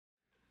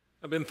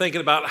I've been thinking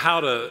about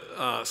how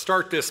to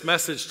start this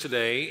message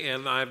today,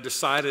 and I've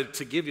decided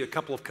to give you a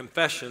couple of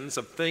confessions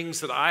of things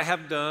that I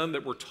have done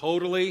that were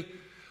totally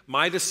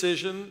my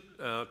decision,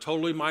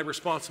 totally my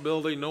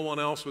responsibility. No one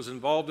else was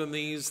involved in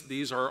these.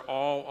 These are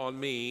all on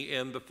me.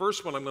 And the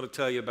first one I'm going to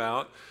tell you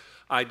about,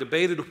 I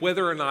debated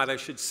whether or not I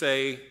should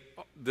say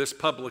this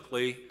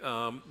publicly,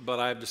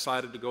 but I've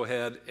decided to go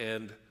ahead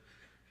and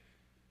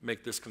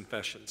make this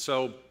confession.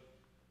 So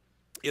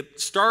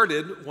it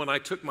started when I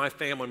took my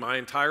family, my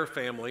entire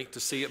family, to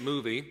see a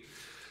movie.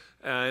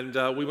 And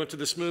we went to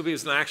this movie.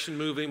 It's an action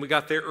movie, and we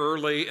got there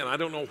early. And I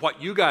don't know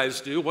what you guys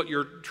do, what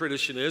your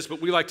tradition is,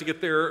 but we like to get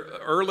there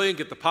early and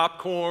get the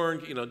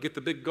popcorn, get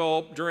the big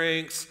gulp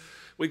drinks.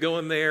 We go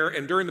in there,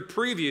 and during the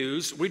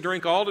previews, we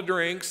drink all the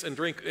drinks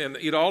and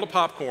eat all the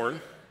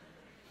popcorn.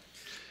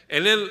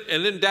 And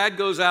then Dad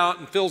goes out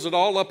and fills it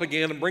all up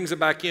again and brings it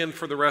back in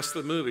for the rest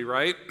of the movie,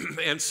 right?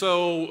 And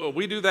so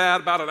we do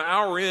that. About an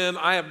hour in,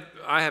 I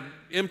have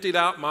emptied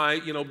out my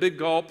big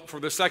gulp for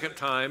the second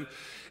time,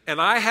 and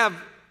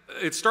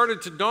it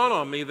started to dawn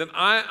on me that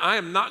I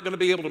am not going to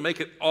be able to make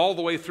it all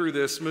the way through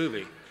this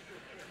movie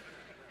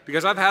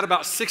because I've had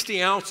about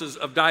 60 ounces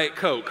of Diet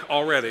Coke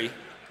already.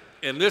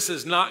 And this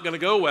is not going to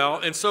go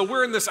well. And so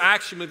we're in this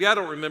action movie. I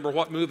don't remember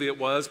what movie it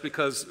was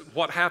because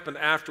what happened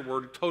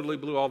afterward totally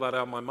blew all that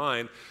out of my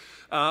mind.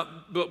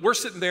 But we're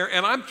sitting there,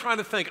 and I'm trying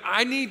to think,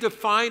 I need to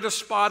find a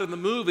spot in the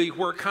movie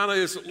where it kind of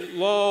is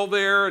lull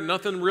there and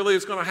nothing really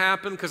is going to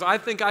happen because I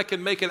think I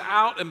can make it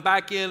out and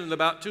back in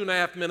about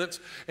 2.5 minutes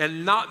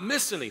and not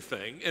miss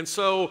anything. And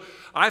so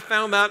I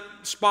found that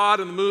spot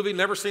in the movie,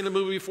 never seen the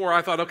movie before.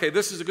 I thought, okay,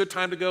 this is a good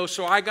time to go.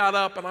 So I got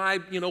up and I,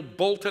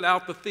 bolted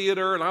out the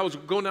theater, and I was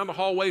going down the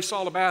hallway,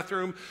 saw the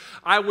bathroom.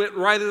 I went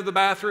right into the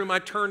bathroom. I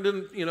turned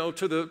in,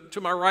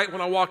 to my right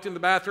when I walked in the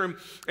bathroom,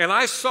 and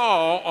I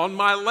saw on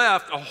my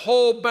left a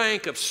whole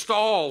bank of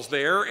stalls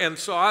there. And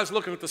so I was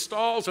looking at the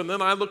stalls, and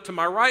then I looked to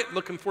my right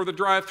looking for the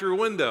drive-through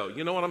window.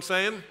 You know what I'm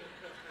saying?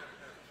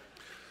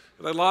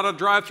 A lot of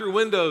drive-through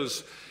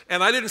windows.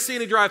 And I didn't see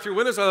any drive-through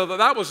windows. I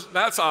thought,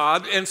 that's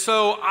odd. And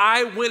so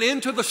I went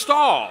into the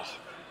stall.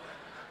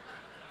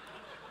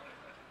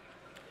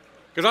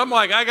 Because I'm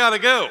like, I got to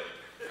go.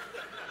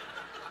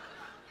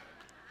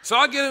 So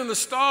I get in the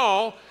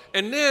stall,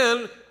 and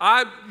then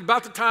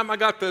about the time I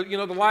got the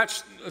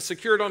latch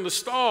secured on the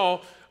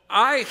stall,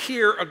 I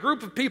hear a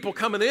group of people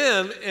coming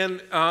in,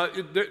 and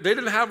they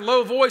didn't have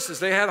low voices.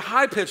 They had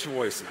high-pitched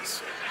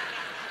voices.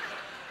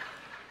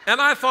 And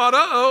I thought,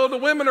 uh-oh, the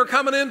women are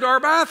coming into our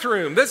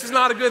bathroom. This is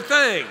not a good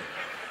thing.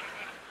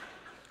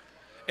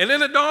 And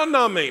then it dawned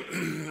on me,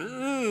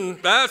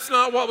 that's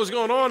not what was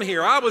going on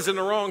here. I was in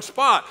the wrong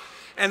spot.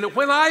 And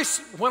when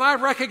I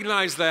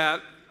recognized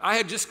that, I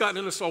had just gotten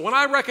in the stall. When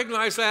I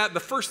recognized that, the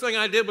first thing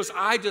I did was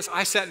I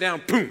sat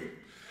down, boom.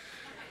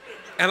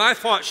 And I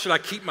thought, should I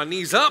keep my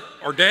knees up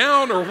or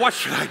down, or what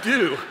should I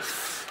do?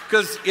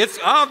 Because it's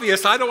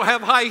obvious I don't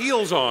have high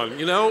heels on,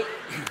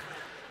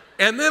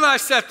 And then I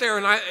sat there,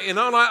 and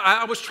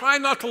I was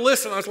trying not to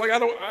listen. I was like, I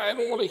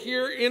don't want to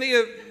hear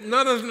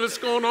none of this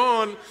going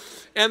on.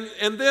 And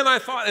then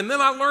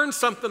I learned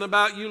something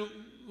about you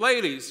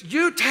ladies.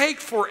 You take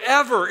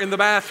forever in the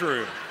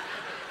bathroom.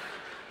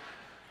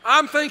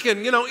 I'm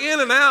thinking, in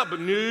and out, but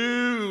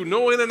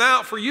no in and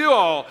out for you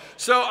all.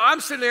 So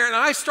I'm sitting there, and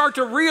I start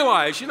to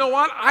realize,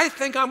 what? I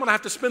think I'm going to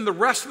have to spend the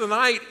rest of the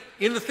night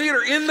in the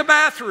theater, in the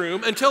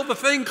bathroom, until the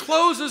thing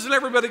closes and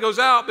everybody goes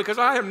out, because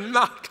I am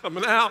not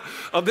coming out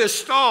of this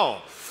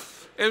stall.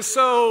 And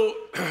so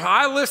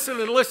I listened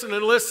and listened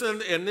and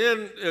listened, and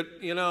then,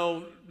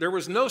 there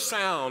was no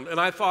sound. And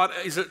I thought,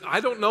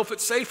 I don't know if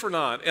it's safe or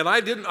not. And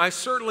I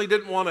certainly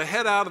didn't want to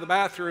head out of the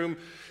bathroom,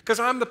 because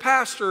I'm the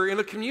pastor in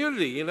a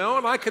community, and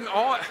I'm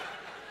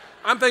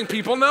thinking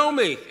people know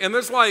me. And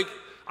there's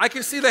I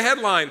can see the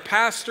headline,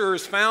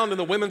 pastors found in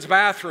the women's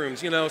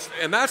bathrooms,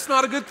 and that's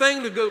not a good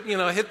thing to go,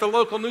 hit the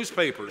local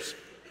newspapers.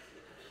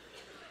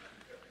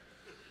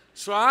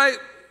 So I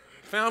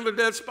found a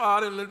dead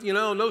spot and,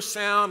 no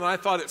sound, and I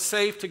thought it's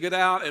safe to get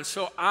out. And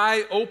so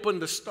I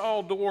opened the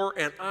stall door,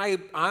 and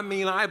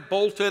I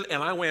bolted,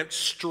 and I went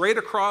straight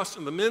across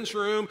in the men's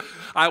room.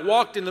 I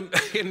walked in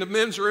the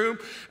men's room,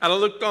 and I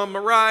looked on my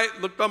right,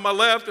 looked on my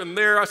left, and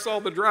there I saw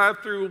the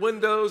drive-through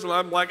windows, and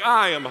I'm like,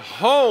 I am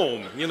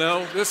home,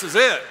 this is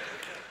it.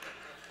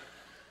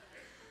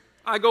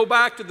 I go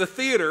back to the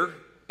theater,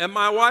 and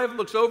my wife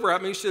looks over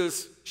at me,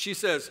 she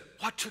says,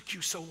 what took you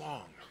so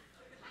long?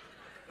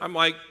 I'm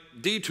like,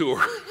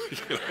 detour.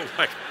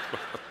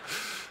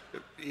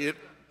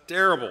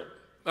 Terrible.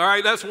 All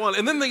right, that's one.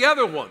 And then the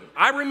other one.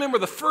 I remember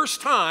the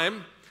first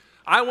time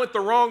I went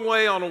the wrong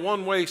way on a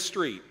one-way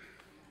street.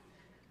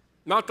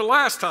 Not the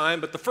last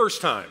time, but the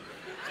first time.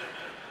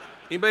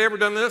 Anybody ever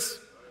done this?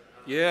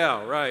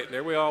 Yeah, right.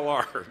 There we all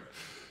are.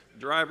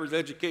 Driver's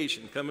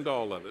education coming to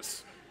all of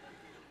us.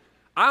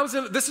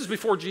 This is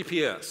before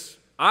GPS.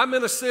 I'm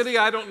in a city,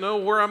 I don't know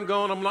where I'm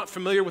going, I'm not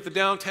familiar with the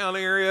downtown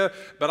area,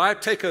 but I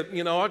take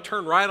I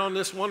turn right on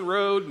this one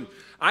road, and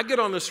I get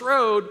on this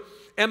road,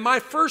 And my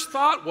first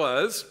thought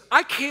was,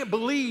 I can't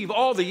believe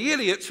all the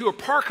idiots who are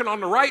parking on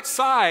the right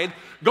side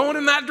going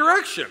in that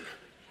direction.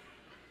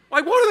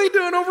 Like, what are they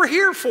doing over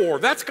here for?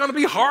 That's going to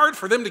be hard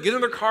for them to get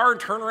in their car and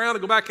turn around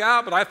and go back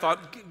out. But I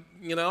thought,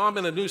 I'm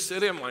in a new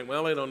city. I'm like,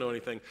 well, they don't know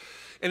anything.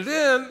 And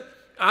then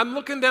I'm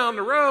looking down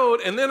the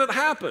road, and then it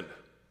happened.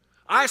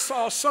 I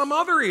saw some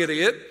other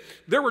idiot.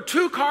 There were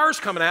 2 cars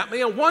coming at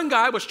me, and one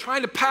guy was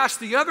trying to pass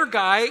the other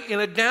guy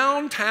in a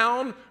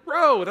downtown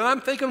road. And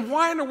I'm thinking,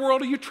 why in the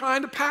world are you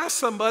trying to pass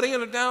somebody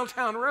in a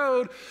downtown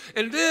road?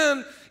 And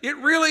then it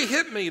really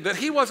hit me that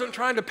he wasn't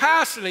trying to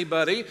pass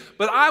anybody,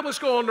 but I was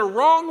going the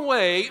wrong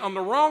way on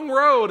the wrong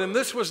road, and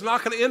this was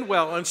not going to end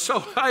well. And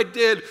so I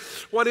did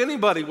what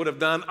anybody would have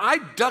done. I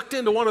ducked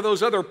into one of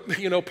those other,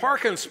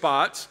 parking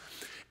spots.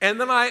 And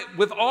then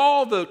with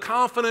all the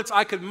confidence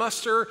I could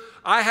muster,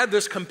 I had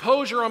this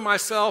composure on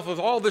myself as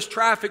all this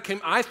traffic came.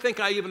 I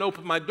think I even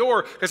opened my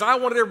door because I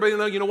wanted everybody to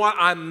know, you know what,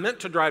 I meant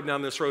to drive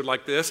down this road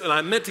like this, and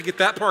I meant to get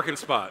that parking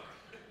spot.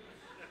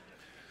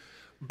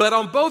 But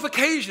on both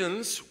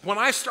occasions, when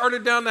I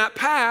started down that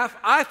path,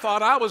 I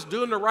thought I was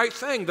doing the right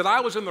thing, that I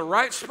was in the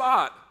right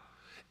spot.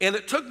 And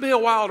it took me a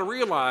while to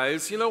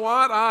realize, you know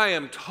what, I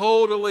am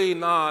totally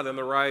not in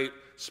the right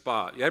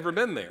spot. You ever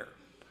been there?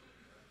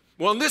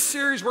 Well, in this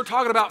series, we're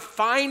talking about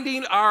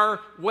finding our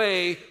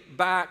way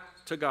back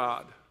to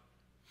God.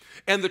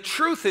 And the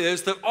truth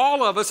is that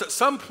all of us at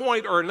some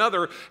point or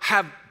another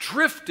have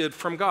drifted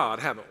from God,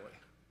 haven't we?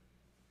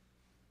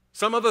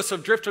 Some of us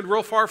have drifted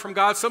real far from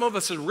God. Some of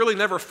us have really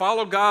never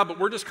followed God, but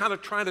we're just kind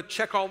of trying to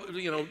check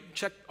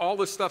all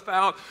this stuff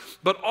out.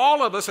 But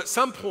all of us at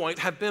some point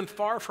have been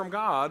far from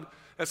God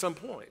at some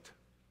point.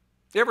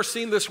 You ever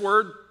seen this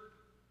word?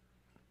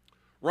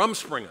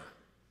 Rumspringa.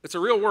 It's a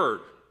real word.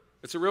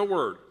 It's a real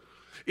word.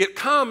 It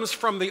comes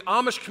from the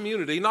Amish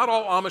community. Not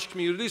all Amish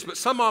communities, but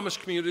some Amish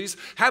communities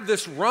have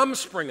this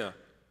Rumspringa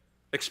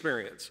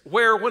experience,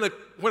 where when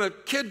a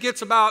kid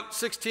gets about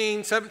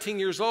 16, 17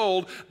 years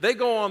old, they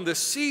go on this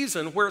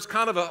season where it's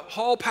kind of a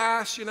hall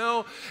pass,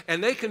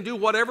 and they can do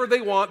whatever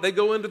they want. They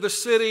go into the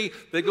city,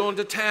 they go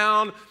into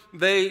town,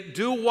 they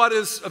do what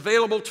is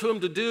available to them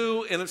to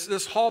do, and it's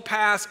this hall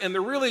pass, and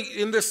they're really,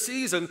 in this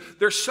season,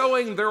 they're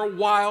sowing their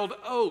wild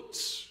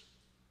oats.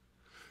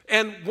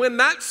 And when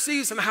that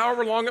season,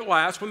 however long it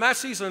lasts, when that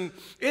season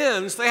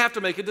ends, they have to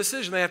make a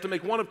decision. They have to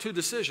make one of 2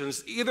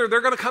 decisions. Either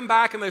they're going to come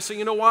back and they say,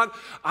 you know what,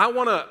 I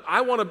want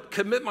to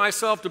commit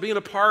myself to being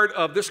a part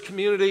of this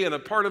community and a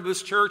part of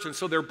this church, and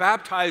so they're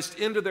baptized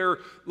into their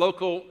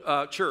local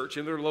church,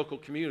 in their local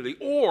community.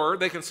 Or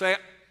they can say,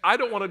 I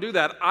don't want to do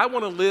that. I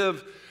want to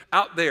live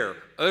out there.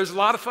 There's a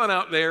lot of fun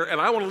out there, and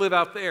I want to live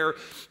out there.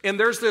 And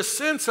there's this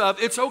sense of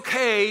it's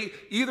okay,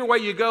 either way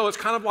you go. It's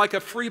kind of like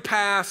a free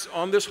pass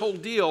on this whole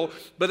deal,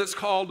 but it's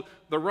called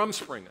the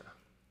Rumspringa.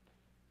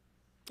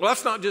 Well,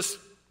 that's not just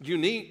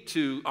unique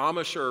to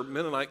Amish or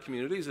Mennonite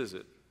communities, is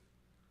it?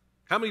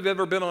 How many of you have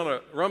ever been on a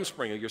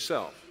Rumspringa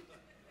yourself?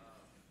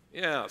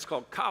 Yeah, it's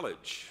called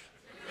college.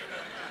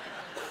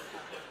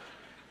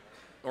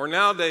 Or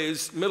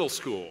nowadays, middle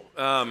school.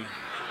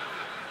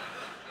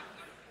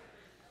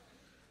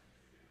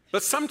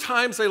 But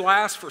sometimes they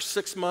last for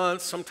 6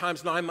 months,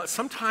 sometimes 9 months,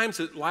 sometimes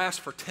it lasts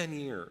for 10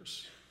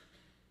 years,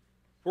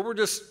 where we're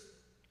just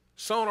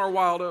sowing our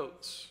wild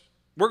oats.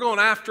 We're going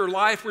after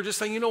life. We're just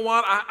saying, you know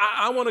what,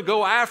 I want to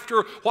go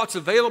after what's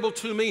available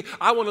to me.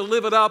 I want to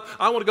live it up.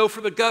 I want to go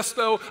for the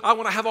gusto. I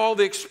want to have all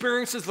the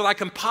experiences that I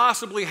can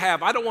possibly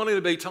have. I don't want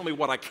anybody to tell me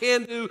what I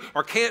can do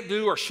or can't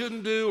do or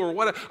shouldn't do or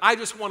what. I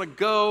just want to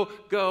go,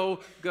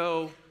 go,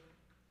 go,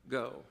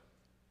 go.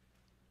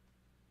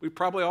 We've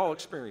probably all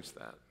experienced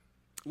that.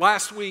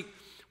 Last week,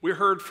 we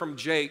heard from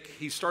Jake.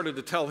 He started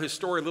to tell his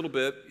story a little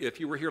bit.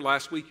 If you were here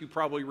last week, you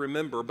probably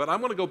remember. But I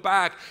want to go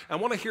back. I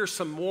want to hear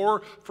some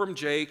more from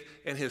Jake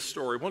and his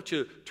story. Why don't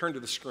you turn to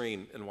the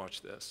screen and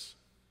watch this?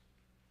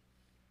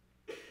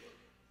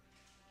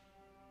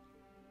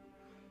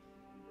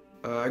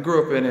 I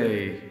grew up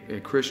in a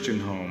Christian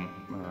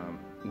home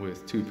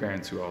with 2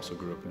 parents who also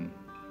grew up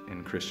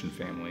in Christian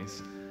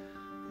families.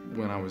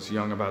 When I was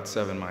young, about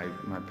 7, my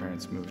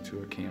parents moved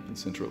to a camp in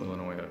central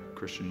Illinois, a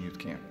Christian youth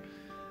camp.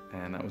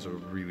 And that was a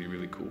really,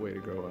 really cool way to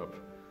grow up,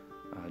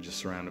 just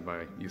surrounded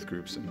by youth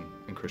groups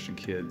and Christian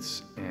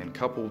kids. And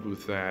coupled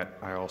with that,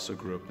 I also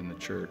grew up in the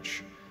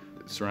church,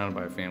 surrounded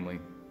by a family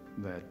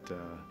that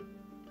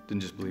didn't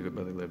just believe it,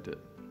 but they lived it.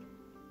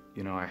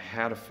 I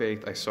had a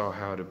faith. I saw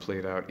how it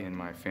played out in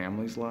my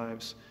family's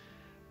lives,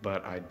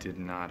 but I did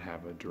not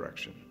have a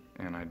direction.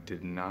 And I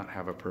did not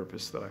have a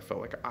purpose that I felt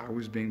like I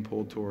was being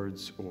pulled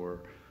towards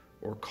or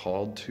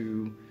called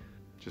to,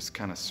 just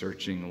kind of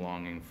searching,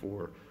 longing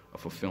for a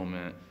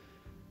fulfillment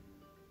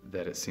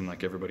that it seemed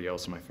like everybody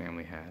else in my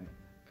family had.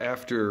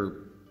 After,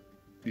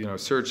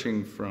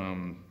 searching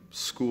from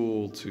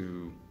school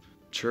to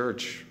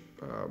church,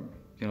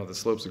 the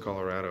slopes of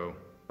Colorado,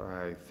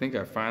 I think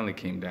I finally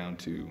came down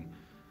to,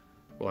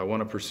 well, I want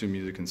to pursue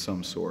music in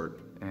some sort.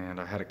 And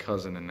I had a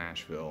cousin in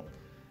Nashville,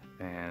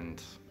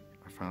 and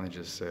I finally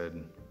just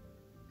said,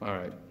 all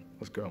right,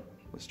 let's go,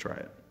 let's try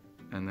it.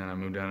 And then I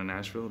moved down to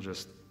Nashville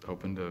just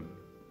hoping to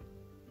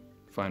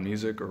find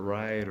music or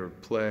write or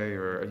play,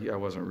 or I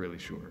wasn't really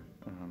sure.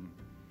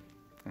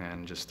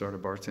 And just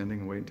started bartending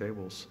and waiting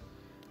tables.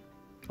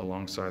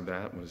 Alongside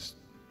that was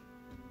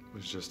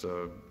just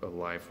a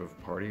life of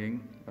partying,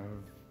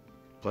 of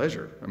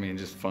pleasure. I mean,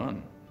 just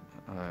fun.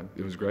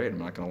 It was great, I'm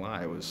not gonna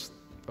lie. It was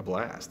a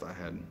blast. I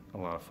had a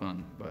lot of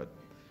fun, but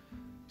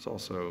it's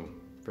also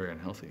very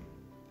unhealthy.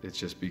 It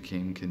just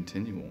became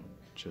continual,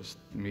 just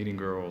meeting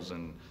girls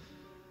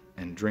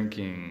and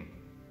drinking.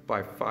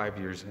 By 5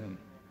 years in,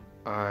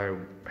 I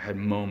had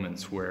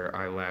moments where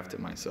I laughed at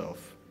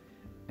myself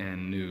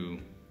and knew,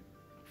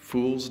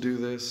 fools do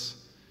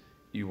this,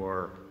 you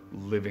are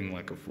living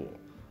like a fool.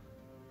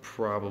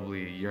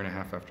 Probably a year and a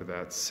half after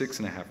that,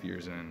 6.5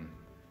 years in,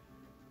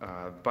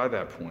 by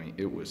that point,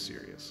 it was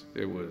serious.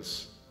 It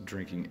was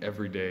drinking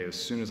every day as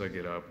soon as I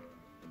get up,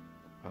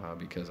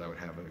 because I would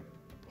have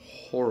a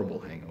horrible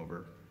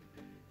hangover,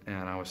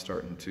 and I was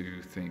starting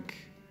to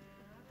think,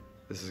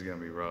 this is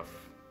gonna be rough,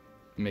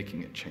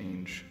 making a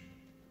change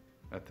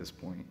at this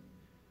point.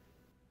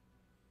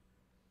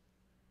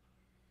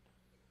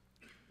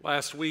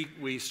 Last week,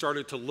 we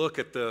started to look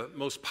at the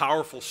most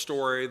powerful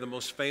story, the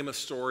most famous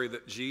story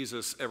that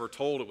Jesus ever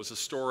told. It was a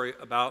story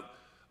about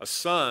a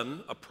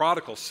son, a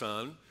prodigal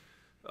son,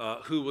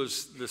 who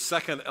was the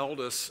second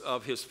eldest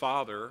of his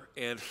father,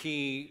 and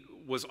he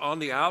was on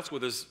the outs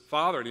with his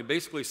father, and he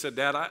basically said,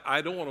 Dad,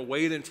 I don't want to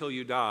wait until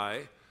you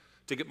die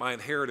to get my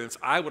inheritance.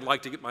 I would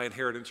like to get my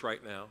inheritance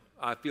right now.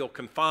 I feel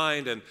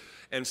confined,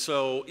 and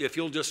so if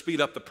you'll just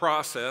speed up the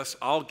process,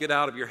 I'll get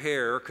out of your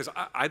hair, because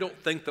I don't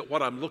think that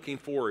what I'm looking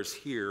for is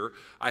here.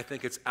 I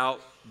think it's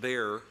out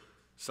there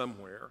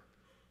somewhere.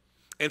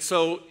 And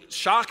so,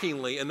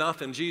 shockingly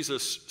enough, in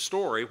Jesus'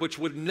 story, which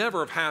would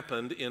never have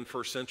happened in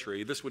first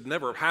century, this would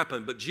never have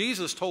happened, but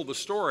Jesus told the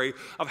story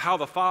of how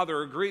the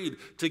father agreed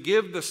to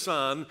give the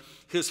son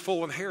his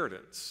full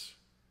inheritance.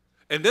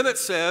 And then it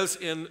says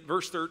in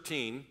verse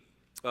 13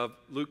 of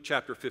Luke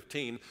chapter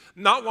 15,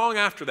 not long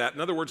after that,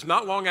 in other words,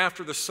 not long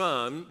after the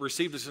son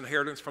received his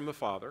inheritance from the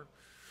father,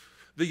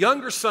 the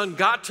younger son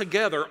got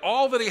together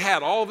all that he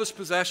had, all of his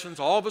possessions,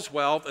 all of his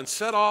wealth, and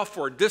set off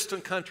for a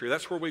distant country.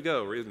 That's where we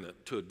go, isn't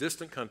it? To a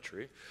distant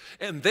country.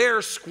 And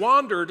there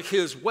squandered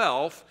his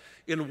wealth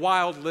in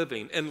wild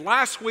living. And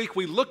last week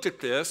we looked at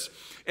this,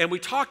 and we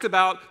talked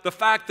about the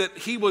fact that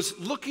he was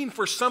looking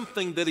for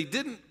something that he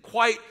didn't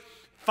quite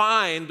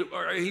find,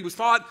 or he was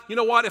thought, you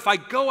know what, if I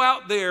go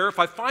out there, if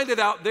I find it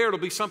out there,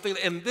 it'll be something.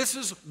 And this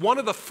is one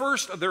of the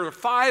first, there are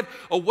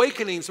 5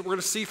 awakenings that we're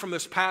going to see from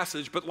this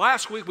passage. But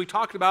last week we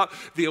talked about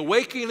the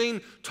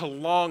awakening to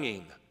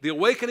longing. The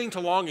awakening to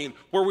longing,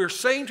 where we're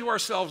saying to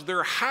ourselves,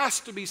 there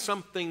has to be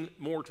something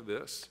more to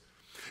this.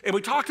 And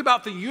we talked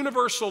about the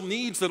universal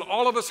needs that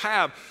all of us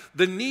have,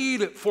 the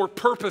need for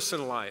purpose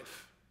in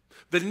life,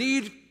 the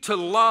need to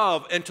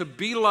love and to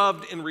be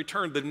loved in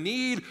return, the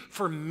need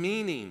for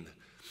meaning.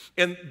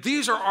 And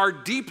these are our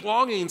deep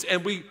longings,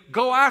 and we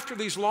go after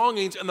these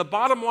longings, and the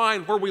bottom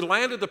line where we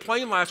landed the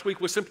plane last week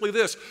was simply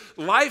this: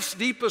 life's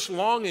deepest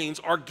longings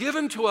are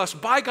given to us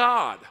by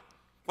God.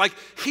 Like,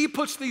 He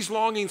puts these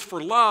longings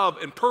for love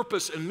and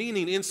purpose and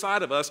meaning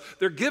inside of us.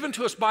 They're given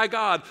to us by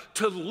God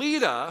to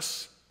lead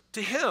us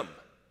to Him.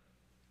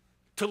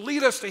 To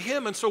lead us to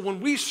Him. And so when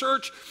we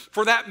search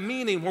for that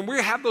meaning, when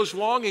we have those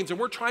longings and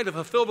we're trying to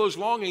fulfill those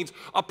longings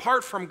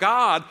apart from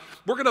God,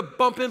 we're going to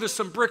bump into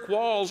some brick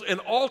walls, and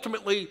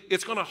ultimately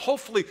it's going to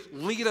hopefully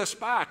lead us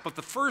back. But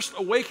the first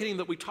awakening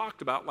that we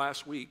talked about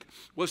last week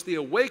was the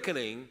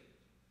awakening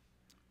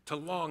to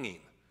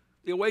longing.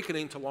 The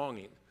awakening to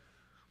longing.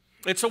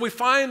 And so we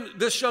find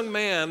this young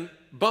man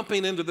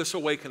bumping into this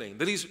awakening,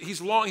 that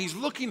he's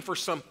looking for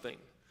something.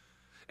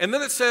 And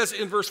then it says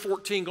in verse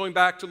 14, going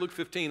back to Luke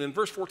 15, in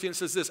verse 14 it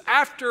says this: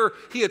 after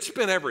he had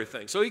spent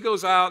everything, so he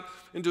goes out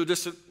into a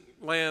distant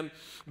land,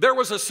 there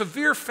was a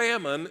severe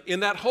famine in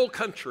that whole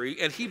country,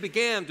 and he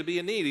began to be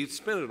in need. He'd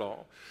spent it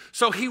all.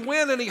 So he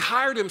went and he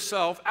hired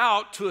himself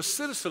out to a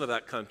citizen of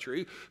that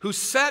country who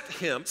sent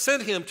him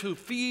to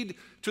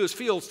his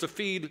fields to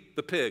feed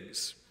the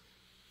pigs.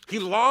 He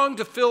longed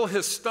to fill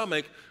his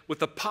stomach with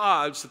the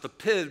pods that the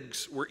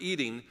pigs were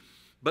eating,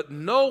 but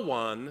no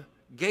one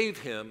gave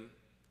him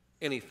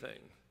anything.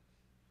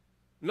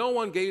 No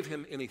one gave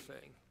him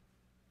anything.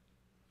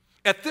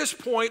 At this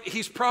point,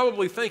 he's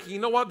probably thinking, you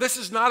know what, this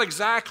is not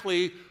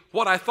exactly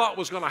what I thought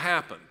was going to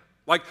happen.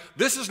 Like,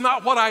 this is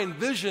not what I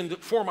envisioned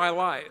for my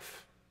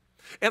life.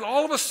 And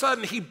all of a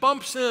sudden, he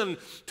bumps in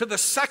to the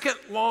second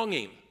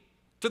longing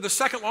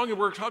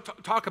we're going to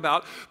talk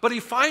about, but he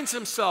finds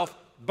himself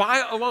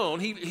alone.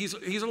 He's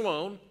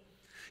alone.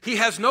 He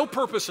has no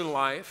purpose in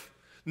life.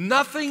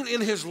 Nothing in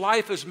his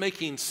life is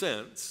making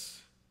sense.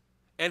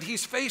 And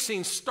he's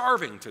facing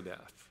starving to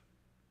death.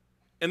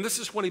 And this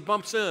is when he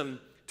bumps in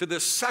to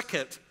this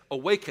second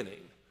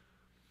awakening.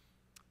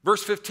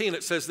 Verse 15,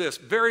 it says this,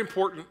 very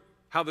important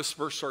how this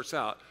verse starts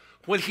out.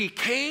 When he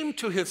came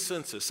to his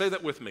senses, say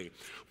that with me.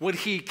 When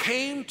he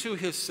came to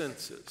his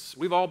senses,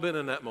 we've all been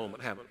in that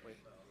moment, haven't we?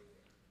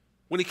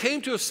 When he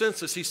came to his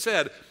senses, he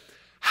said,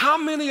 how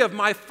many of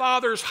my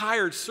father's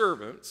hired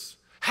servants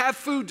have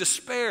food to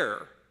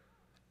spare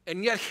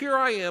And yet here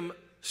I am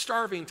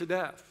starving to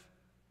death.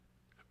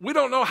 We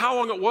don't know how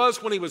long it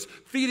was when he was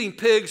feeding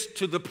pigs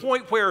to the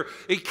point where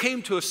he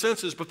came to his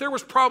senses, but there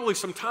was probably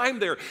some time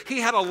there.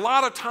 He had a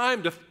lot of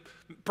time to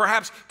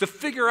perhaps to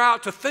figure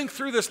out, to think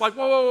through this like,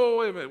 whoa,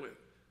 wait a minute.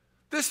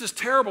 This is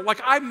terrible.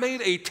 Like, I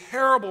made a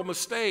terrible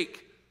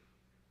mistake.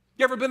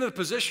 You ever been in a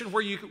position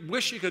where you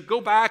wish you could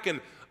go back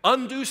and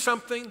undo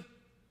something?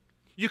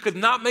 You could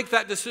not make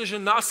that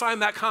decision, not sign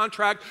that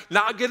contract,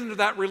 not get into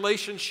that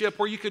relationship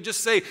where you could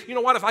just say, you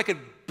know what, if I could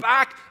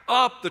back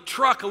up the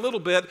truck a little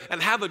bit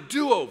and have a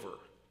do-over,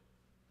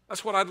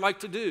 that's what I'd like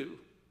to do.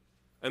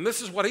 And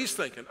this is what he's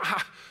thinking.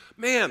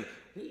 Man,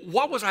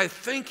 what was I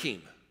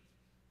thinking?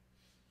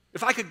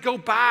 If I could go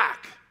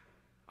back,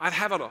 I'd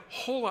have it a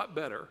whole lot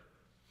better.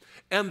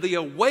 And the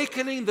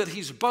awakening that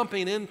he's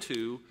bumping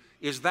into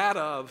is that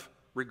of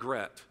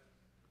regret.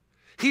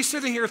 He's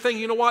sitting here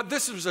thinking, you know what,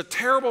 this was a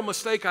terrible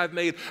mistake I've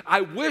made.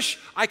 I wish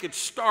I could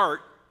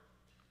start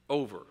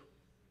over.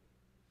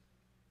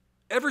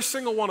 Every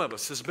single one of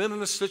us has been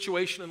in a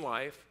situation in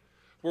life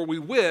where we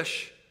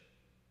wish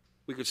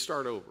we could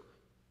start over.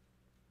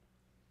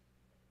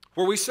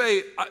 Where we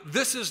say,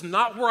 this is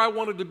not where I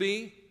wanted to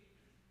be.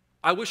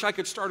 I wish I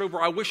could start over.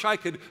 I wish I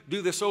could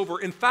do this over.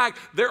 In fact,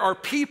 there are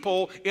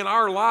people in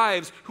our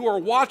lives who are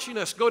watching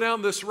us go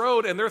down this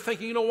road and they're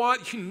thinking, you know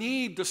what? You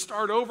need to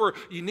start over.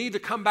 You need to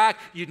come back.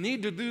 You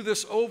need to do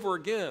this over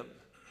again.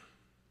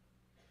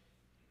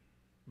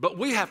 But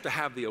we have to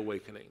have the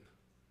awakening.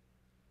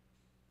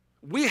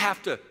 We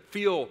have to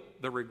feel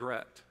the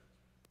regret.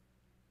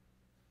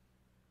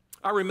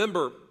 I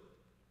remember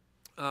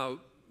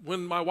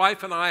when my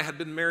wife and I had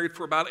been married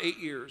for about 8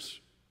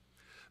 years.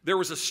 There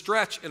was a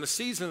stretch and a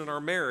season in our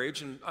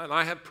marriage, and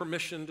I have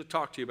permission to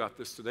talk to you about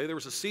this today. There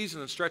was a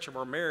season and stretch of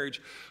our marriage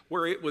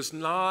where it was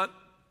not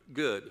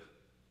good,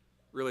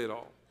 really at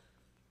all.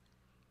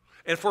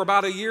 And for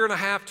about 1.5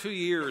 years, 2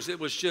 years,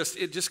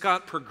 it just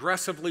got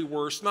progressively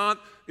worse. Not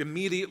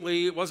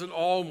immediately, it wasn't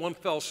all in one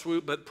fell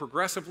swoop, but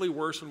progressively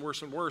worse and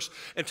worse and worse.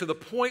 And to the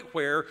point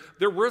where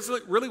there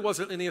really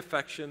wasn't any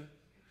affection.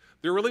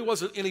 There really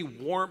wasn't any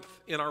warmth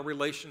in our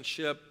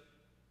relationship.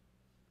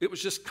 It was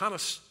just kind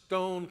of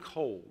stone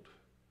cold.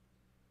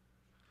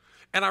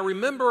 And I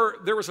remember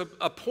there was a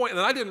point, and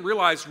I didn't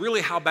realize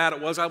really how bad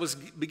it was. I was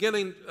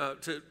beginning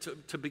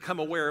to become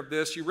aware of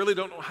this. You really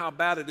don't know how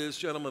bad it is,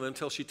 gentlemen,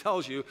 until she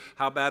tells you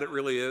how bad it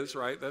really is,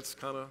 right?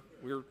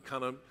 We're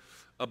kind of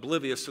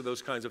oblivious to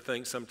those kinds of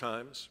things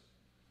sometimes.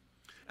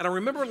 And I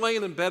remember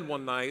laying in bed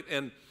one night,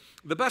 and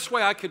the best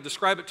way I could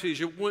describe it to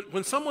you is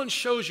when someone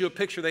shows you a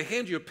picture, they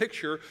hand you a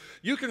picture,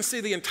 you can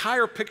see the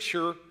entire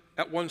picture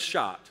at one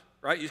shot.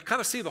 Right? You kind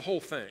of see the whole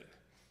thing.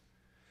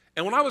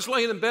 And when I was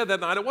laying in bed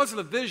that night, it wasn't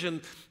a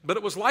vision, but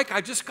it was like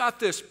I just got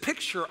this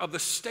picture of the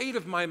state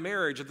of my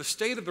marriage, of the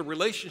state of the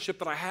relationship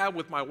that I had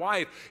with my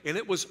wife, and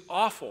it was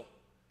awful.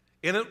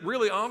 And it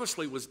really,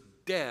 honestly, was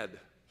dead.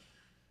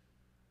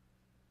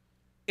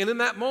 And in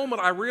that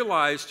moment, I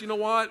realized, you know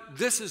what?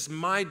 This is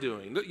my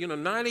doing.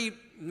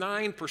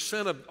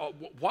 99% of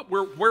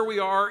where we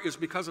are is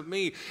because of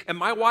me. And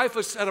my wife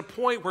was at a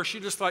point where she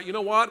just thought, you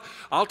know what?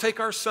 I'll take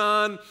our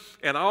son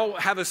and I'll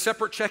have a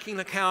separate checking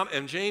account,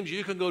 and James,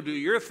 you can go do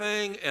your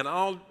thing, and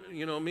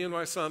me and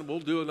my son, we'll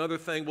do another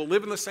thing. We'll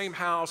live in the same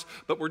house,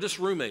 but we're just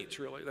roommates,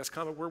 really. That's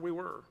kind of where we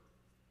were.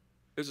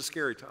 It was a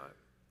scary time.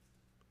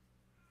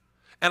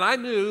 And I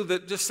knew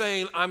that just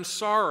saying I'm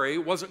sorry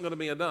wasn't going to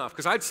be enough,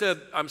 because I'd said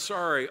I'm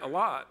sorry a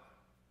lot.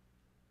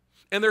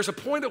 And there's a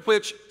point at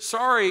which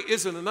sorry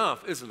isn't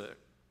enough, isn't it?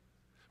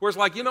 Where it's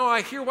like,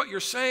 I hear what you're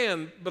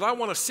saying, but I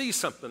want to see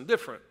something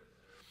different.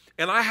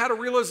 And I had a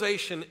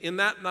realization in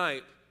that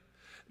night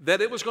that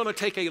it was going to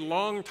take a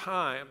long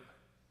time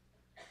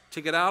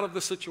to get out of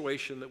the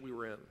situation that we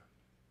were in.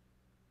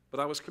 But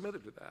I was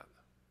committed to that.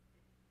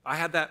 I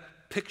had that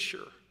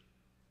picture.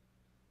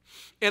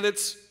 And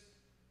it's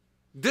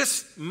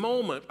this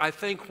moment, I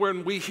think,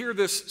 when we hear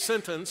this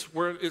sentence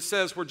where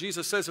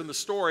Jesus says in the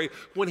story,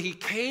 when he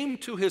came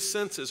to his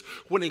senses,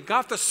 when he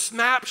got the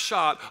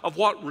snapshot of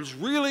what was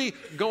really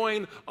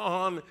going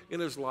on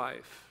in his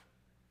life,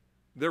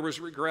 there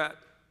was regret.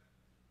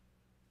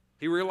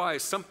 He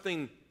realized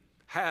something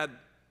had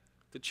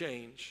to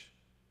change.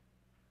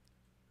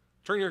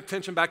 Turn your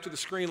attention back to the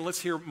screen and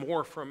let's hear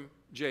more from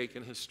Jake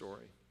and his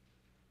story.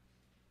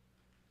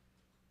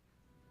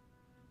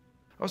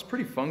 I was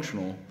pretty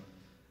functional.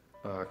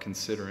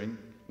 Considering.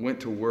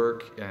 Went to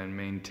work and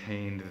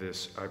maintained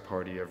this I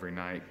party every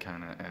night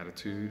kind of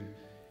attitude,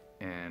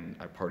 and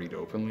I partied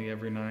openly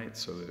every night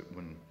so that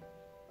when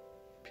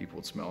people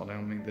would smell it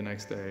on me the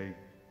next day,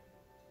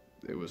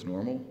 it was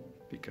normal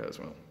because,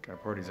 guy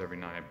parties every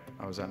night.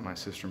 I was at my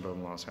sister and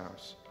brother-in-law's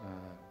house,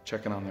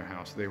 checking on their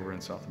house. They were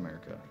in South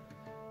America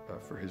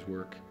for his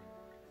work,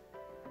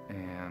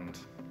 and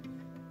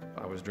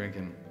I was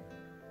drinking,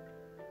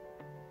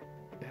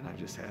 and I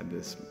just had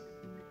this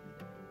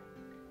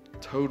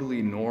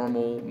totally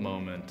normal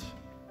moment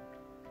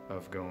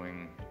of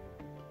going,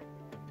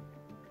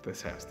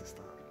 this has to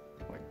stop.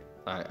 Like,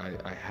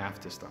 I have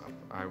to stop.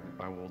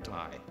 I will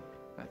die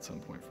at some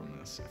point from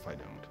this if I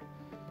don't.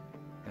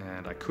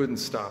 And I couldn't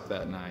stop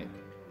that night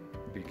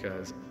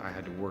because I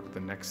had to work the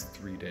next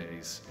 3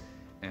 days,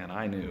 and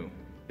I knew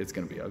it's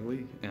gonna be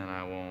ugly and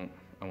I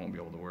won't be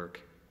able to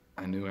work.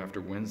 I knew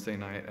after Wednesday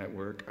night at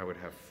work, I would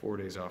have 4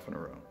 days off in a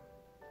row.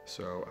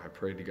 So I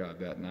prayed to God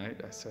that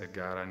night. I said,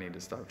 God, I need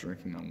to stop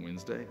drinking on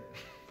Wednesday.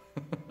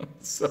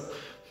 So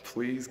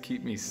please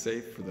keep me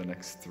safe for the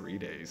next 3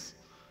 days.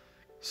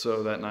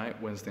 So that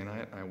night, Wednesday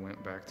night, I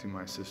went back to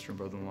my sister and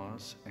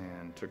brother-in-law's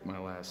and took my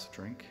last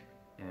drink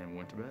and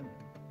went to bed.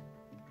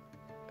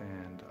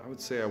 And I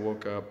would say I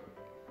woke up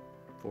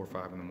 4 or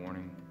 5 in the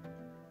morning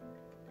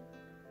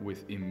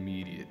with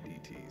immediate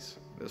DTs.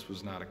 This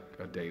was not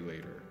a day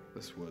later.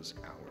 This was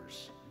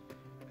hours.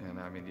 And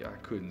I mean, yeah, I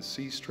couldn't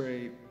see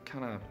straight,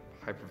 kind of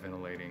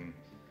hyperventilating.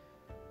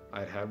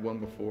 I'd had one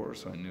before,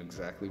 so I knew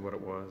exactly what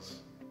it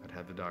was. I'd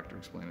had the doctor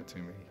explain it to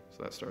me.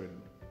 So that started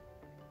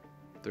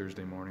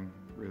Thursday morning,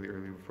 really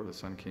early before the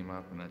sun came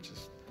up, and that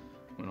just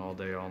went all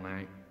day, all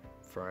night.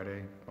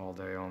 Friday, all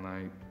day, all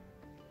night.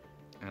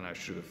 And I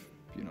should have,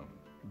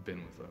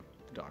 been with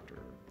a doctor,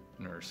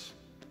 nurse,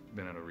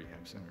 been at a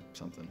rehab center,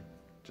 something,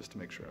 just to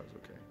make sure I was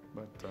okay.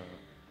 But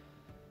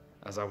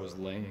as I was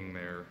laying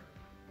there,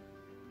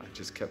 I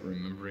just kept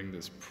remembering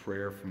this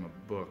prayer from a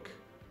book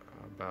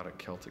about a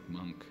Celtic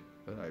monk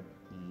that I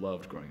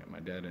loved growing up. My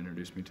dad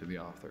introduced me to the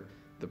author.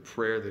 The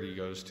prayer that he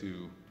goes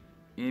to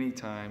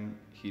anytime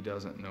he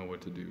doesn't know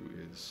what to do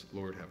is,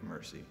 Lord, have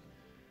mercy.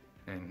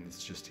 And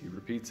it's just, he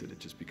repeats it. It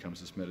just becomes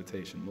this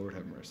meditation. Lord,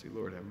 have mercy,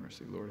 Lord, have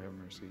mercy, Lord, have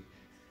mercy.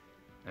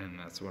 And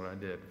that's what I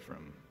did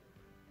from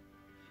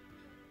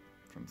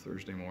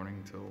Thursday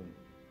morning till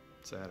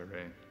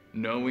Saturday.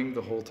 Knowing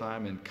the whole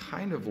time and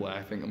kind of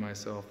laughing at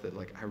myself that,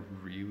 like, I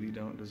really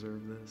don't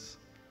deserve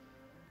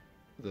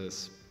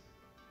this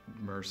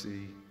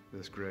mercy,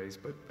 this grace,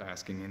 but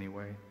asking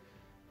anyway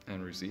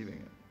and receiving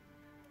it.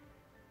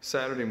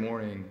 Saturday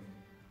morning,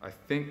 I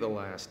think the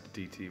last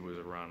DT was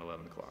around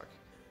 11 o'clock.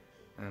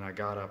 And I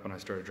got up and I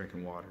started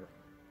drinking water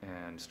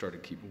and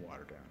started keeping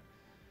water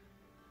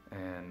down.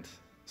 And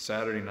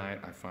Saturday night,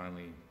 I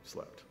finally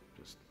slept.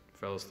 Just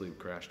fell asleep,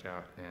 crashed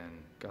out,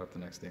 and got up the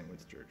next day and went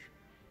to church.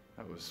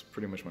 That was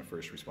pretty much my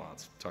first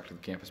response. Talked to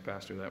the campus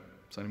pastor that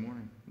Sunday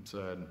morning and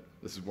said,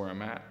 this is where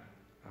I'm at.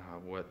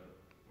 What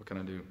can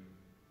I do?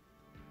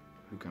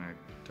 Who can I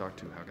talk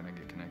to? How can I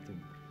get connected?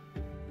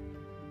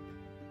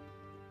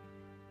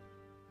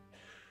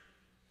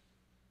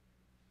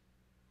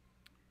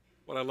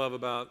 What I love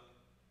about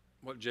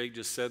what Jake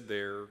just said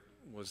there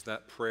was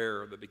that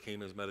prayer that became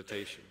his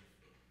meditation.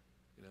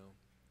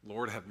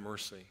 Lord, have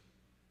mercy.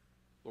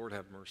 Lord,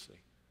 have mercy.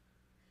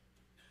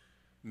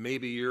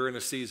 Maybe you're in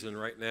a season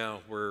right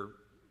now where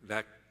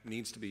that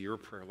needs to be your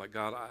prayer. Like,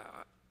 God,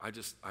 I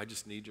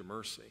just need your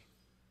mercy.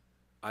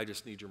 I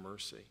just need your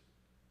mercy.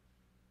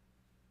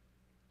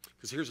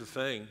 Because here's the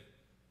thing.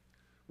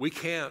 We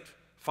can't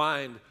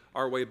find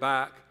our way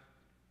back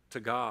to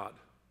God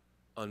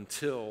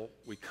until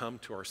we come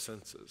to our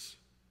senses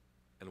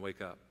and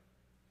wake up.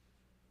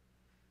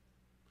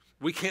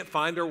 We can't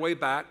find our way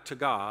back to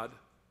God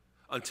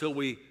until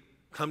we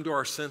come to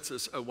our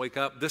senses and wake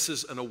up. This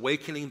is an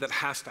awakening that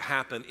has to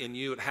happen in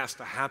you. It has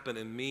to happen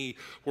in me,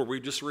 where we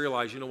just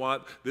realize, you know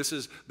what, this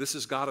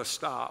has got to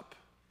stop.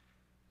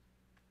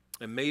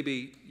 And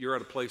maybe you're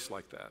at a place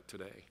like that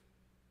today.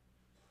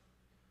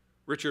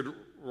 Richard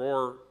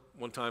Rohr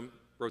one time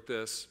wrote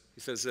this.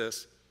 He says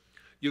this: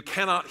 you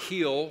cannot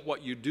heal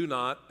what you do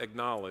not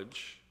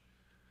acknowledge,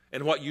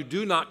 and what you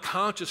do not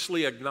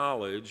consciously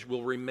acknowledge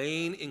will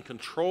remain in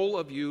control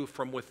of you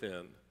from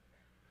within,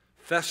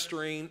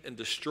 festering and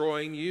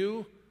destroying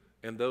you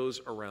and those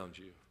around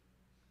you.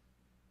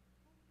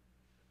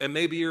 And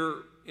maybe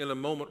you're in a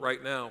moment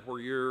right now where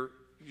you're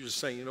just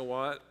saying, you know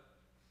what,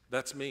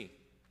 that's me.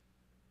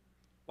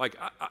 Like,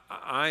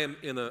 I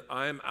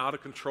am out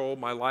of control.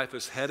 My life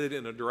is headed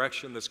in a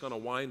direction that's going to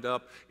wind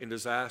up in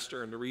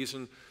disaster. And the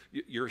reason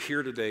you're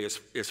here today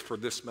is for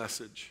this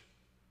message.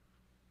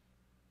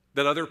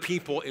 That other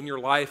people in your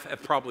life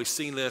have probably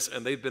seen this,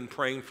 and they've been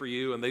praying for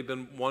you, and they've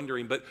been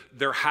wondering, but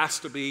there has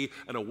to be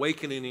an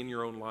awakening in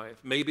your own life.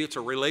 Maybe it's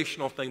a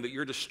relational thing that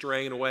you're just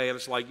straying away, and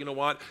it's like, you know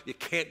what? You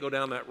can't go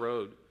down that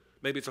road.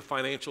 Maybe it's a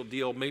financial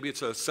deal. Maybe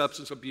it's a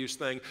substance abuse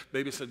thing.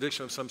 Maybe it's an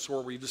addiction of some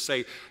sort where you just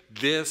say,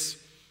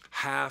 this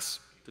has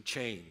to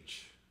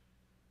change.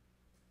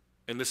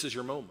 And this is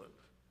your moment.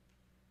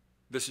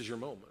 This is your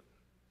moment.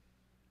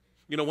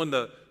 You know, when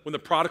the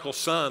prodigal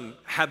son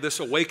had this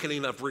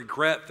awakening of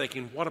regret,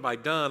 thinking, what have I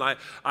done?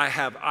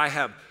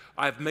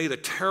 I've made a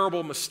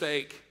terrible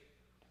mistake.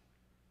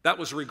 That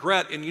was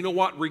regret. And you know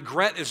what?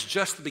 Regret is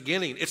just the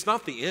beginning. It's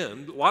not the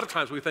end. A lot of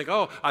times we think,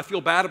 oh, I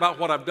feel bad about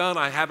what I've done.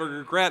 I have a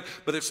regret.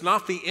 But it's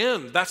not the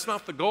end. That's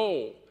not the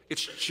goal.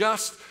 It's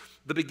just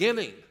the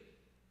beginning.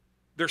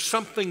 There's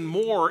something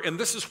more, and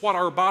this is what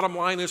our bottom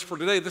line is for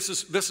today. This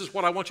is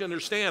what I want you to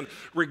understand.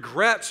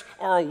 Regrets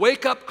are a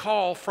wake-up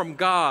call from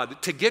God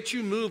to get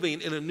you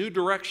moving in a new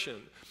direction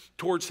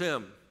towards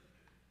Him.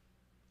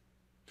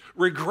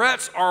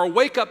 Regrets are a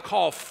wake-up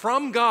call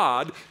from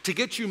God to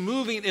get you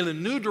moving in a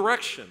new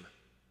direction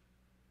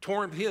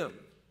toward Him.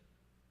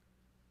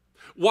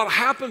 what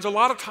happens a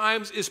lot of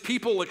times is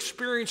people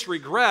experience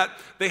regret.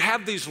 They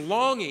have these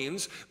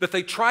longings that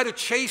they try to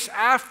chase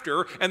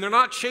after, and they're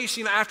not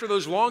chasing after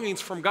those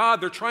longings from God.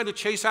 They're trying to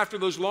chase after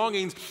those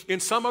longings in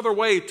some other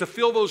way, to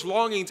fill those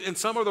longings in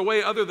some other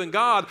way other than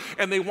God,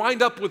 and they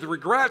wind up with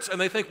regrets,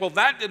 and they think, well,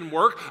 that didn't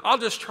work. I'll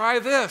just try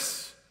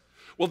this.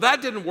 Well,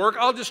 that didn't work.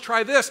 I'll just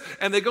try this.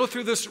 And they go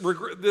through this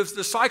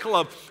cycle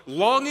of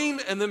longing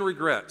and then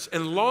regrets,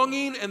 and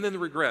longing and then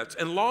regrets,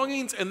 and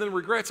longings and then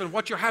regrets. And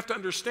what you have to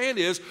understand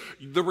is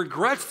the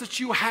regrets that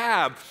you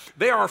have,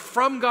 they are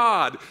from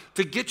God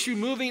to get you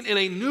moving in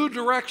a new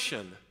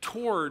direction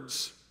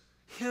towards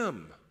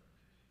Him.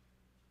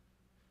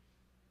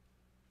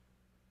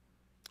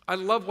 I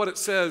love what it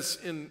says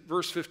in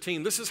verse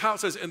 15. This is how it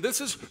says, and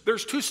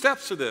there's two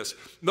steps to this.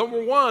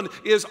 Number one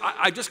is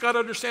I just got to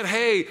understand,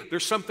 hey,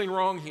 there's something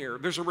wrong here.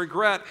 There's a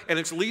regret, and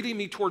it's leading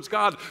me towards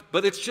God,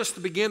 but it's just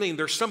the beginning.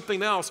 There's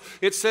something else.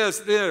 It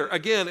says there,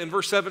 again, in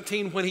verse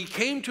 17, when he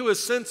came to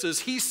his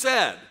senses, he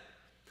said,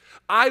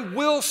 I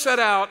will set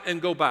out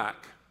and go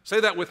back.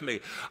 Say that with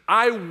me.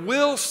 I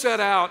will set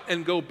out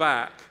and go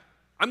back.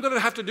 I'm going to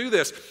have to do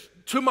this.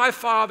 To my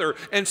father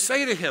and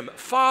say to him,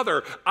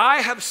 Father,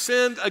 I have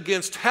sinned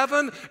against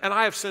heaven and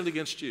I have sinned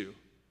against you.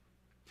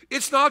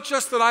 It's not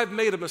just that I've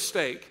made a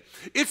mistake.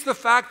 It's the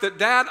fact that,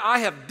 Dad, I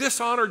have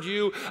dishonored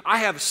you, I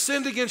have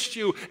sinned against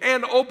you,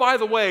 and oh, by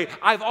the way,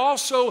 I've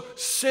also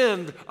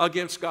sinned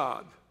against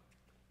God.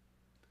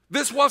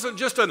 This wasn't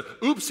just an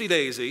oopsie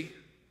daisy.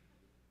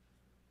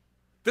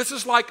 This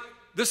is like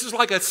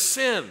a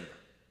sin.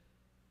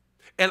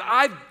 And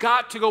I've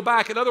got to go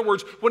back. In other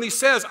words, when he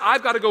says,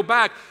 I've got to go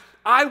back,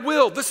 I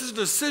will. This is a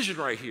decision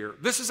right here.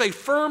 This is a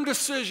firm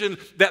decision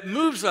that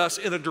moves us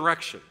in a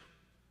direction.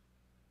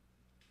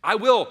 I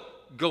will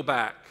go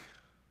back.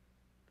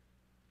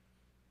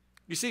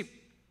 You see,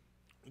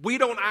 we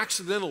don't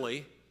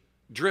accidentally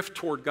drift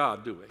toward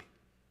God, do we?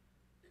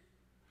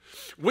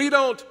 We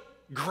don't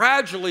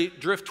gradually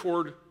drift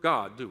toward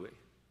God, do we?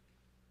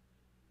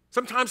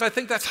 Sometimes I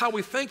think that's how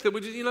we think, that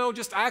we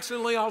just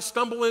accidentally I'll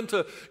stumble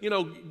into,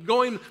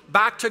 going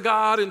back to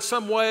God in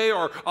some way,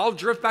 or I'll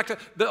drift back to,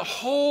 the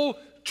whole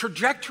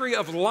trajectory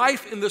of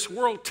life in this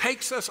world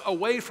takes us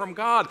away from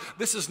God.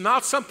 This is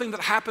not something that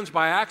happens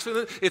by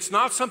accident. It's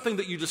not something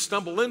that you just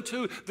stumble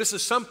into. This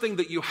is something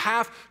that you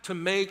have to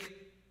make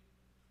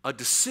a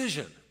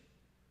decision.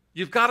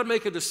 You've got to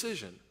make a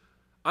decision.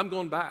 I'm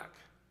going back.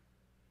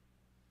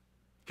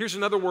 Here's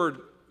another word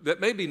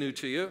that may be new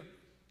to you.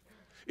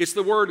 It's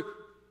the word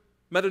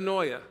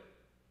metanoia.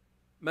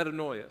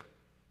 Metanoia.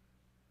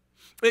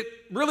 It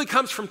really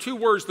comes from two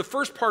words. The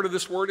first part of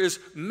this word is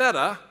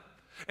meta,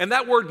 and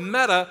that word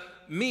meta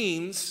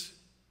means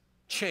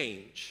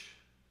change,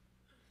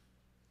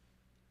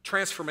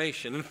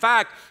 transformation. In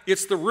fact,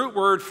 it's the root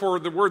word for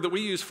the word that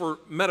we use for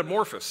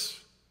metamorphosis,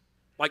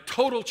 like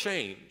total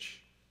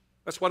change.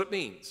 That's what it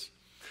means.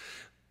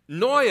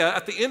 Noia,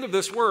 at the end of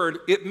this word,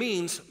 it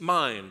means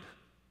mind.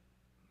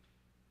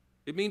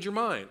 It means your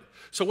mind.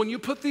 So when you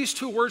put these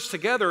two words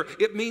together,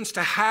 it means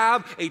to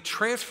have a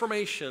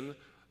transformation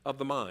of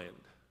the mind.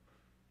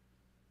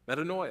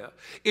 Metanoia.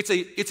 It's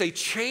a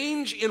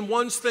change in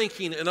one's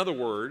thinking, in other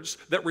words,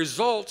 that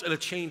results in a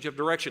change of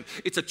direction.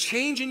 It's a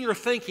change in your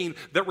thinking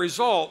that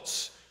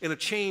results in a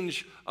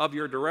change of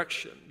your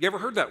direction. You ever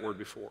heard that word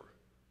before?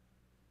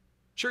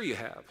 Sure you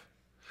have.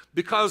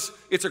 Because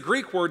it's a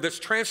Greek word that's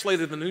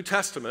translated in the New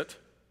Testament,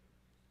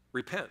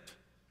 repent.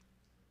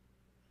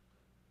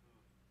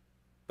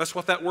 That's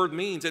what that word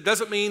means. It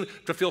doesn't mean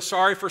to feel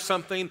sorry for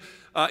something.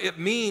 It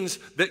means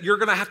that you're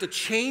going to have to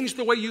change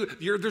the way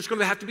there's going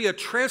to have to be a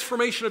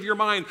transformation of your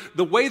mind,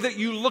 the way that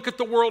you look at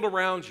the world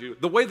around you,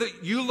 the way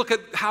that you look at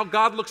how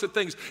God looks at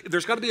things.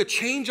 There's got to be a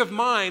change of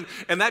mind,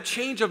 and that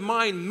change of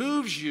mind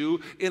moves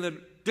you in a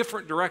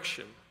different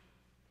direction.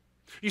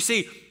 You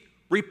see,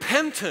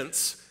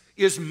 repentance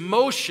is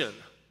motion,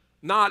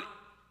 not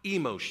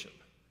emotion.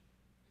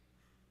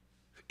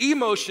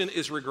 Emotion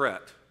is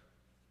regret.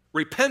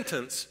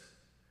 Repentance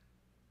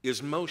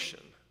is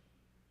motion.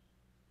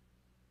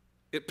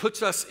 It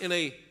puts us in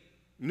a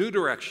new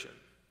direction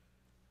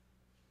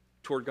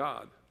toward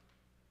God.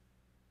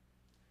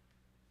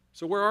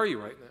 So where are you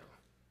right now?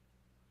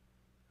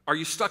 Are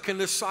you stuck in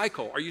this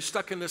cycle? Are you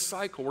stuck in this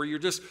cycle where you're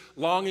just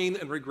longing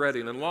and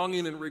regretting and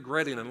longing and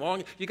regretting and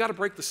longing? You got to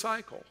break the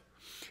cycle.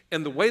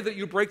 And the way that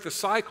you break the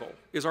cycle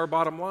is our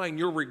bottom line.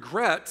 Your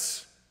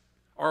regrets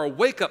are a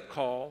wake-up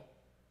call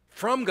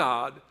from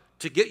God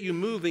to get you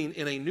moving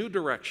in a new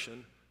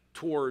direction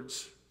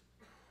towards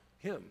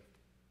Him.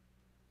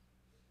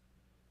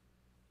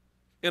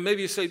 And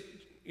maybe you say,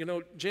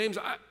 James,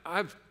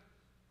 I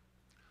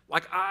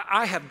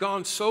have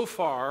gone so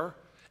far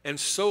and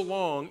so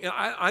long, and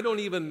I don't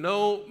even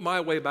know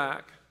my way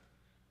back.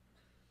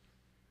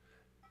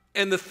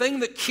 And the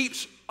thing that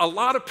keeps a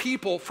lot of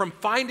people from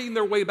finding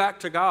their way back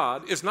to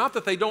God is not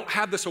that they don't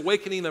have this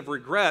awakening of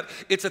regret,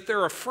 it's that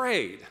they're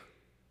afraid.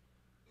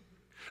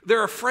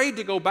 They're afraid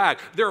to go back.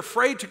 They're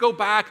afraid to go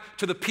back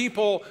to the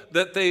people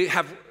that they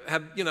have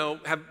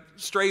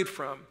strayed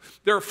from.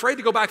 They're afraid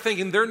to go back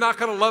thinking they're not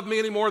going to love me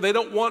anymore. They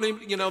don't want him,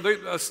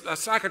 a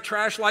sack of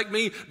trash like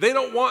me. They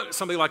don't want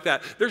somebody like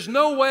that. There's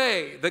no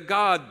way that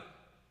God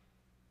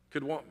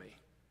could want me.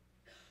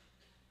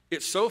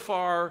 It's so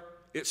far,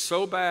 it's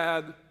so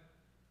bad,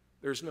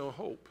 there's no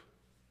hope.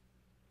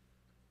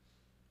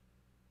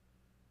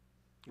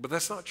 But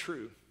that's not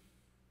true.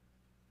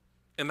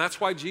 And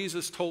that's why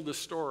Jesus told this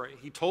story.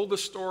 He told the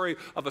story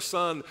of a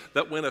son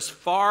that went as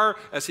far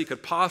as he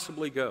could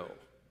possibly go.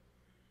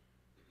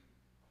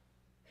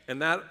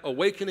 And that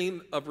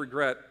awakening of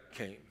regret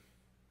came.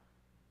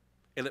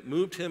 And it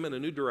moved him in a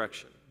new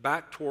direction,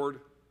 back toward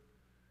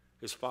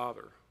his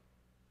Father.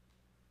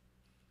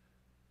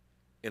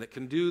 And it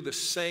can do the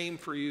same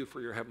for you, for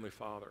your Heavenly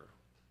Father.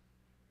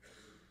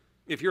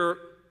 If you're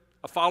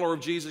a follower of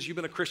Jesus, you've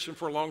been a Christian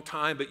for a long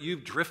time, but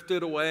you've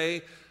drifted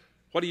away,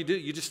 what do?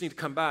 You just need to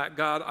come back.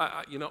 God,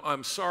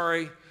 I'm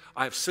sorry.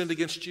 I've sinned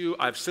against you.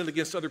 I've sinned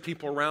against other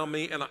people around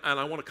me, and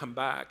I want to come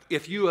back.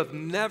 If you have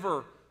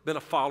never been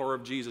a follower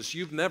of Jesus,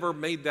 you've never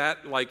made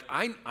that like,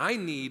 I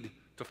need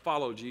to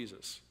follow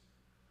Jesus.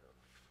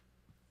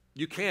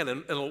 You can,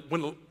 and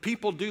when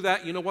people do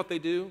that, you know what they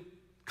do?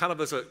 Kind of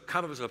as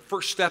a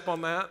first step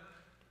on that,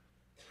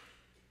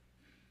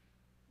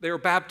 they are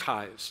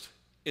baptized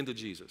into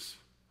Jesus.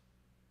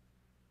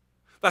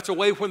 That's a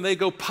way when they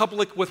go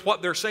public with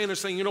what they're saying. They're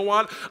saying, you know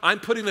what? I'm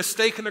putting a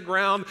stake in the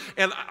ground,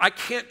 and I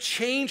can't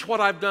change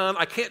what I've done.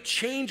 I can't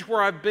change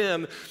where I've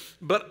been.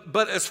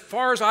 But as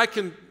far as I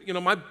can,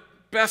 my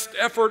best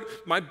effort,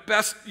 my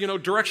best,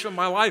 direction of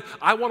my life,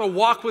 I want to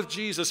walk with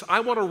Jesus.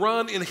 I want to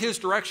run in his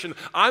direction.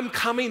 I'm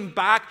coming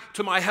back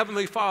to my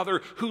Heavenly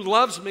Father who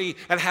loves me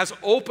and has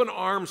open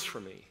arms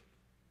for me.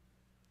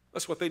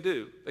 That's what they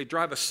do. They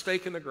drive a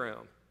stake in the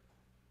ground.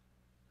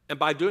 And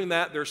by doing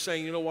that, they're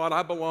saying, you know what?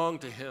 I belong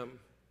to him.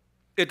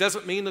 It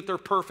doesn't mean that they're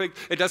perfect.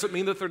 It doesn't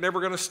mean that they're never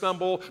going to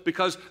stumble,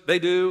 because they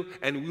do,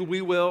 and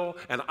we will,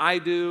 and I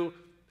do.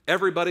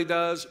 Everybody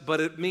does,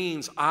 but it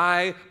means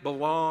I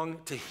belong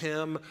to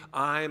him.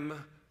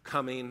 I'm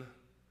coming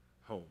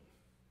home.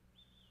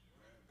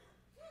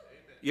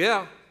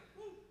 Yeah.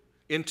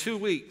 In 2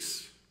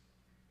 weeks,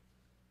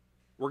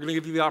 we're going to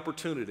give you the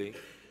opportunity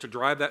to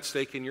drive that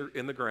stake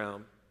in the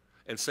ground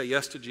and say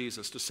yes to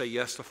Jesus, to say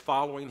yes to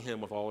following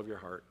him with all of your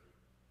heart.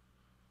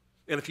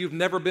 And if you've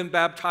never been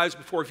baptized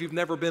before, if you've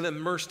never been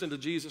immersed into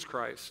Jesus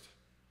Christ,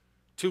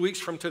 2 weeks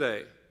from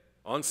today,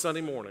 on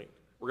Sunday morning,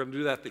 we're going to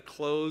do that at the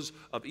close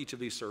of each of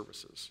these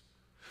services.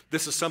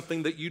 This is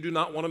something that you do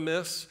not want to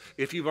miss.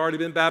 If you've already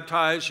been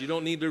baptized, you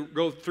don't need to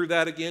go through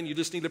that again. You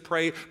just need to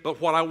pray. But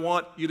what I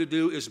want you to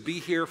do is be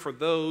here for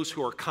those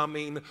who are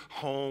coming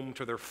home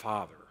to their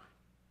Father.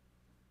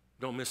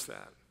 Don't miss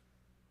that.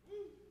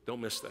 Don't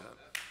miss that.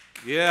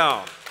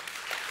 Yeah.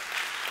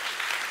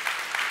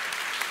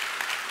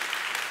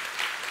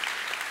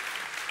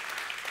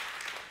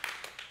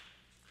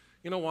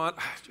 You know what?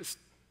 Just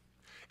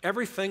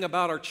everything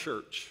about our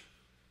church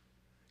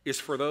is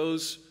for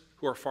those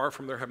who are far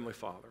from their Heavenly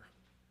Father.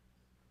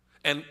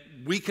 And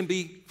we can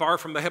be far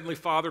from the Heavenly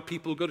Father.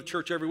 People who go to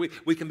church every week,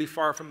 we can be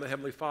far from the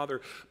Heavenly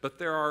Father. But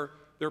there are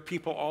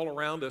people all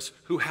around us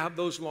who have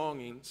those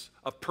longings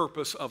of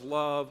purpose, of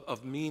love,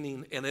 of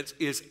meaning, and it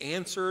is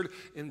answered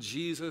in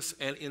Jesus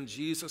and in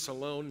Jesus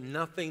alone.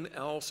 Nothing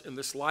else in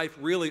this life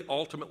really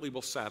ultimately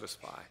will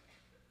satisfy.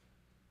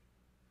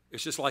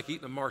 It's just like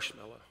eating a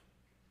marshmallow.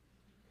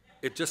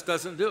 It just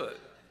doesn't do it.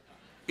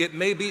 It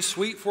may be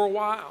sweet for a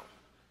while,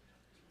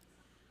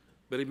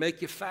 but it'll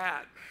make you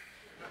fat.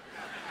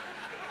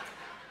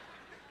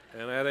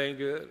 And that ain't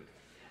good.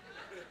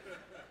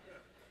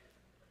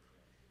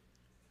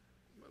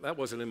 That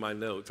wasn't in my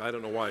notes. I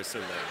don't know why I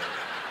said that.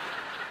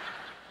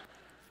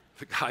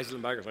 The guys in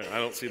the back are saying, I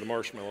don't see the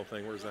marshmallow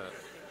thing. Where's that?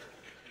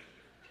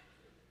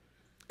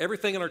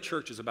 Everything in our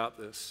church is about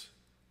this.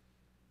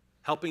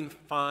 Helping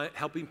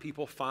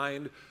people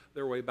find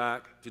their way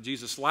back to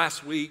Jesus.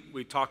 Last week,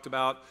 we talked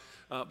about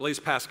Blaise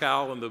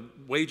Pascal and the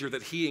wager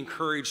that he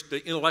encouraged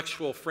the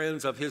intellectual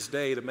friends of his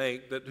day to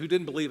make, who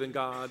didn't believe in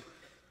God,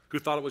 who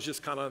thought it was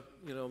just kind of,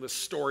 this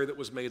story that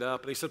was made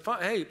up. And he said,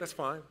 hey, that's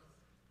fine.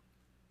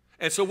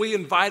 And so we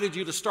invited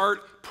you to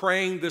start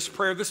praying this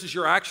prayer. This is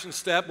your action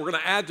step. We're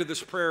going to add to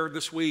this prayer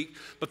this week.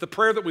 But the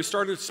prayer that we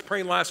started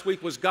praying last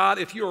week was, God,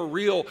 if you are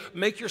real,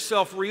 make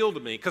yourself real to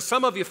me. Because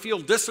some of you feel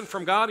distant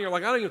from God, and you're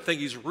like, I don't even think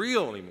he's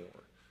real anymore.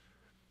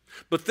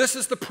 But this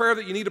is the prayer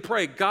that you need to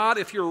pray. God,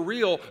 if you're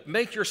real,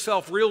 make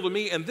yourself real to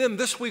me. And then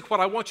this week,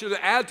 what I want you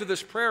to add to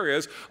this prayer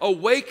is,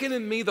 awaken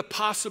in me the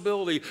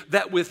possibility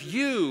that with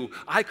you,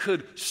 I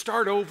could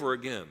start over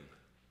again.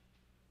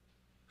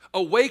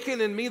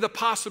 Awaken in me the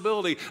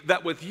possibility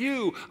that with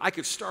you, I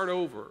could start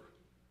over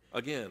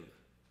again.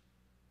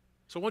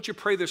 So I want you to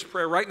pray this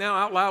prayer right now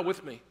out loud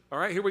with me. All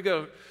right, here we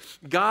go.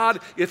 God,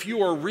 if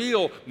you are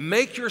real,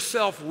 make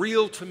yourself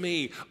real to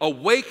me.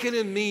 Awaken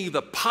in me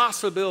the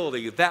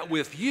possibility that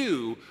with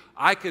you,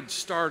 I could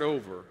start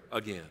over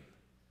again.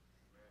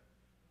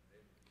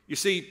 You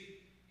see,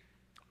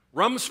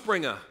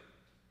 Rumspringa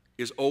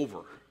is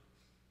over.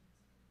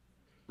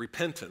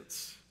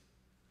 Repentance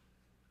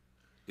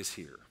is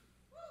here.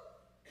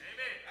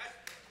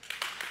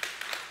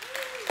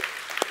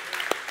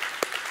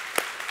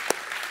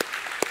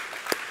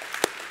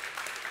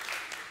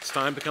 It's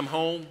time to come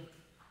home.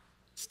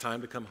 It's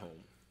time to come home.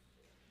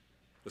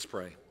 Let's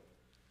pray.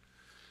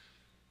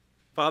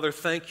 Father,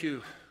 thank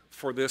you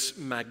for this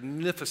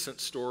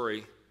magnificent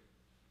story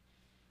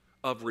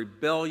of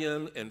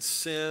rebellion and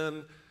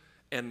sin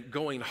and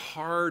going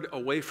hard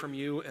away from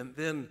you, and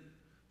then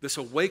this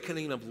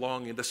awakening of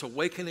longing, this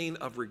awakening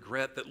of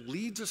regret that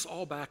leads us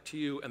all back to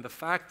you, and the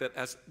fact that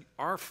as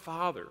our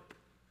Father,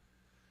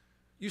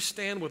 you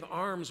stand with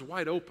arms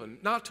wide open,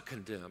 not to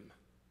condemn,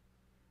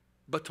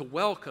 but to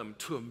welcome,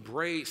 to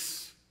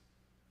embrace,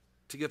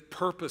 to give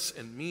purpose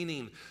and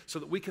meaning so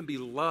that we can be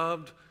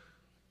loved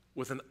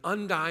with an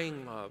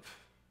undying love.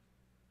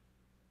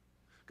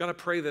 God, I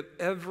pray that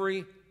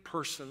every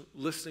person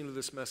listening to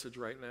this message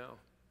right now,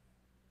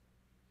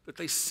 that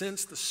they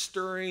sense the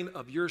stirring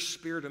of your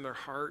Spirit in their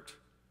heart,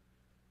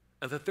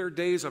 and that their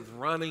days of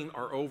running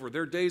are over.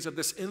 Their days of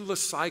this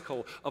endless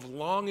cycle of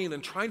longing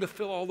and trying to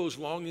fill all those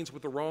longings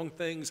with the wrong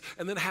things,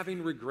 and then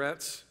having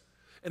regrets,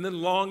 and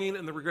then longing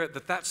and the regret,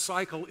 that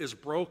cycle is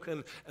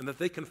broken, and that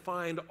they can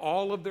find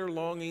all of their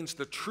longings,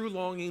 the true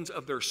longings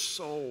of their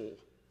soul,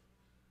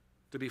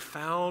 to be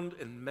found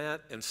and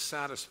met and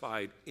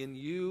satisfied in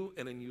you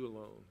and in you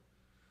alone.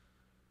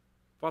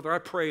 Father, I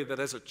pray that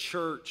as a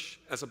church,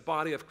 as a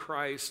body of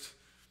Christ,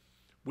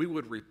 we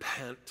would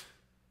repent,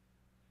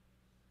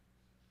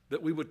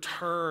 that we would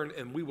turn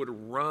and we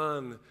would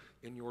run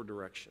in your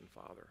direction,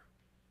 Father.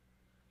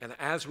 And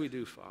as we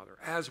do, Father,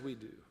 as we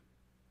do,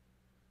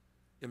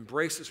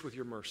 embrace us with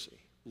your mercy.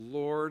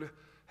 Lord,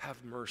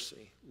 have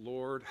mercy.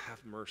 Lord,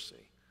 have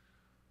mercy.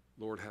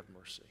 Lord, have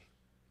mercy.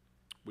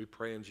 We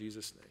pray in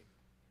Jesus' name.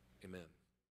 Amen.